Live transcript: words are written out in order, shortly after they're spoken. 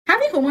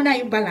hormonal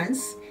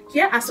imbalance?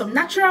 Here are some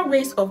natural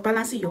ways of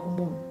balancing your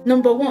hormone.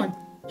 Number 1,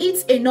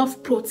 eat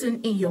enough protein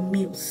in your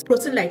meals.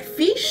 Protein like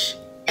fish,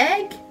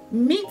 egg,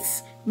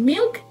 meat,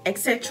 milk,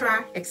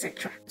 etc.,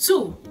 etc.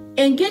 2,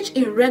 engage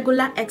in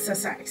regular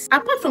exercise.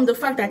 Apart from the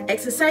fact that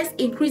exercise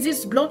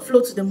increases blood flow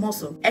to the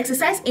muscle,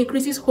 exercise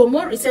increases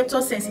hormone receptor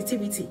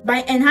sensitivity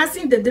by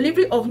enhancing the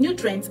delivery of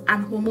nutrients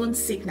and hormone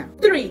signal.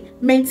 3,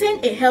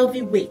 maintain a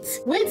healthy weight.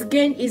 Weight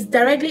gain is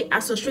directly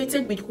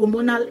associated with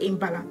hormonal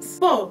imbalance.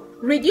 4,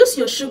 reduce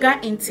your sugar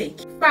intake.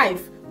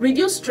 5,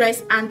 reduce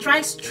stress and try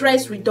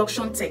stress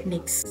reduction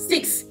techniques.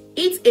 6,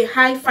 eat a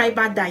high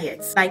fiber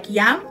diet like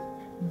yam,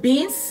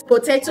 beans,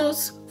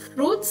 potatoes,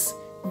 fruits,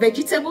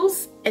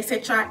 vegetables,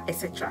 etc.,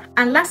 etc.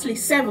 And lastly,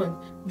 7,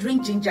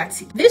 drink ginger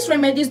tea. These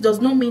remedies does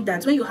not mean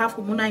that when you have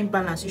hormonal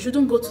imbalance, you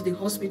shouldn't go to the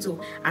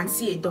hospital and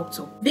see a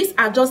doctor. These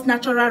are just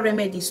natural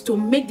remedies to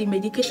make the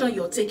medication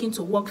you're taking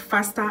to work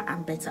faster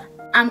and better.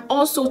 And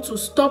also to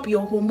stop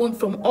your hormone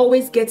from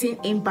always getting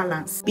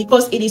imbalanced,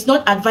 because it is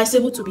not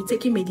advisable to be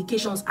taking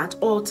medications at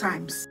all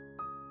times.